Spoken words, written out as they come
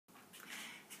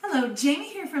Hello, Jamie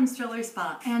here from Stroller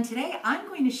Spa, and today I'm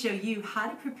going to show you how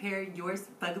to prepare your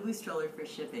Bugaboo stroller for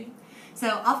shipping. So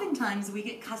oftentimes we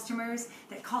get customers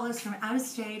that call us from out of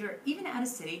state or even out of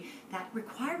city that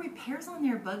require repairs on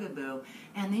their Bugaboo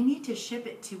and they need to ship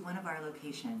it to one of our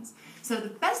locations. So the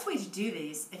best way to do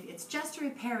these, if it's just a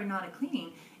repair and not a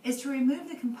cleaning, is to remove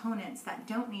the components that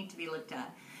don't need to be looked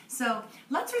at. So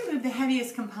let's remove the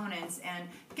heaviest components and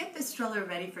get the stroller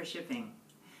ready for shipping.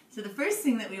 So the first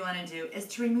thing that we want to do is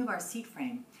to remove our seat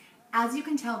frame. As you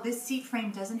can tell, this seat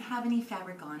frame doesn't have any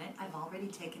fabric on it. I've already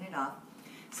taken it off.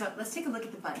 So let's take a look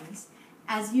at the buttons.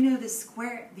 As you know,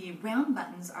 the round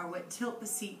buttons are what tilt the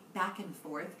seat back and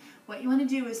forth. What you want to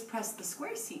do is press the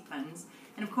square seat buttons.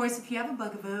 And of course, if you have a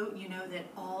Bugaboo, you know that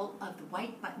all of the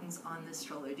white buttons on the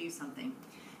stroller do something.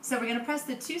 So we're going to press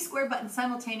the two square buttons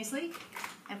simultaneously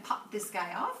and pop this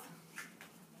guy off.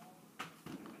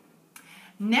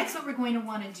 Next, what we're going to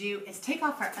want to do is take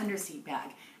off our underseat bag.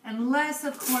 Unless,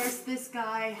 of course, this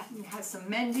guy has some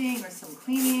mending or some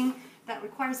cleaning that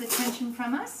requires attention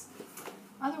from us.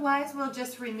 Otherwise, we'll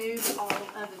just remove all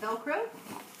of the Velcro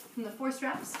from the four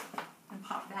straps and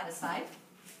pop that aside.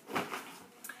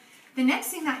 The next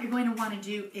thing that you're going to want to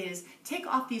do is take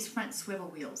off these front swivel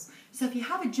wheels. So if you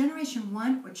have a Generation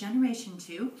 1 or Generation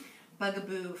 2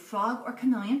 Bugaboo Frog or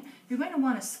Cameleon, you're going to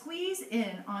want to squeeze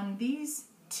in on these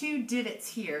two divots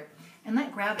here and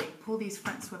let gravity pull these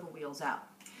front swivel wheels out.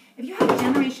 If you have a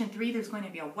Generation 3, there's going to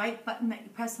be a white button that you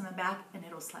press on the back and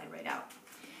it'll slide right out.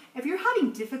 If you're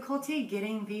having difficulty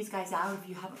getting these guys out, if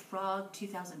you have a Frog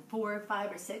 2004,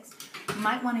 5, or 6, you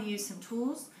might want to use some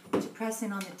tools to press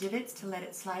in on the divots to let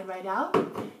it slide right out.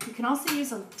 You can also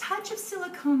use a touch of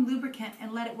silicone lubricant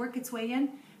and let it work its way in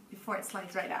before it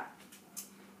slides right out.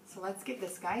 So let's get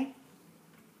this guy.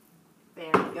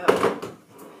 There we go.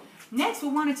 Next,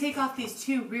 we'll want to take off these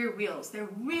two rear wheels. They're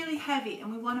really heavy, and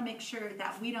we want to make sure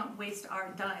that we don't waste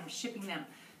our dime shipping them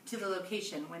to the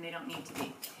location when they don't need to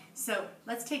be. So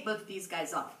let's take both of these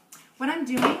guys off. What I'm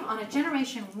doing on a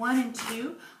Generation 1 and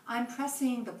 2, I'm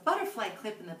pressing the butterfly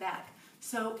clip in the back.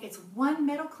 So it's one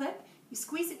metal clip, you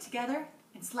squeeze it together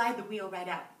and slide the wheel right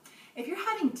out. If you're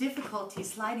having difficulty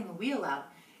sliding the wheel out,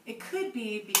 it could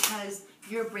be because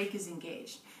your brake is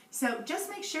engaged. So just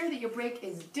make sure that your brake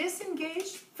is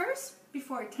disengaged first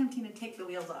before attempting to take the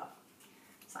wheels off.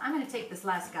 So I'm going to take this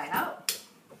last guy out.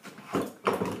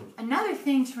 Another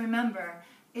thing to remember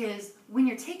is when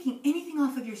you're taking anything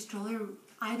off of your stroller,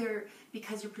 either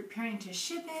because you're preparing to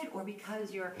ship it or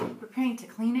because you're preparing to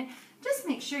clean it, just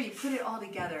make sure you put it all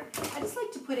together. I just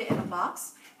like to put it in a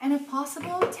box, and if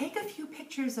possible, take a few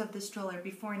pictures of the stroller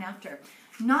before and after.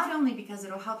 Not only because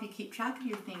it'll help you keep track of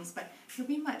your things, but you'll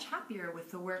be much happier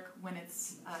with the work when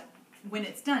it's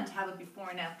done to have a before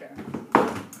and after.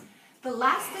 The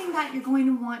last thing that you're going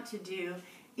to want to do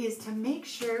is to make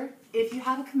sure, if you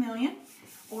have a Cameleon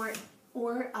or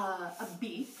a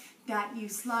B, that you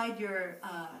slide your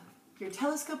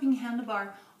telescoping handlebar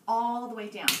all the way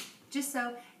down, just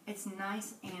so it's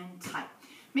nice and tight.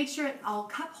 Make sure all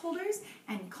cup holders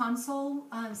and console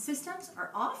systems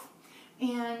are off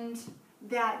and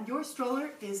that your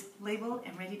stroller is labeled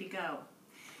and ready to go.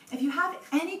 If you have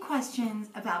any questions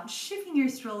about shipping your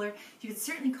stroller, you can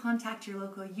certainly contact your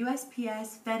local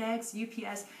USPS, FedEx,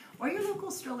 UPS, or your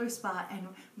local stroller spa, and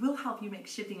we'll help you make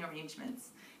shipping arrangements.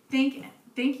 Thank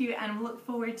you, and we'll look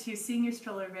forward to seeing your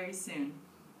stroller very soon.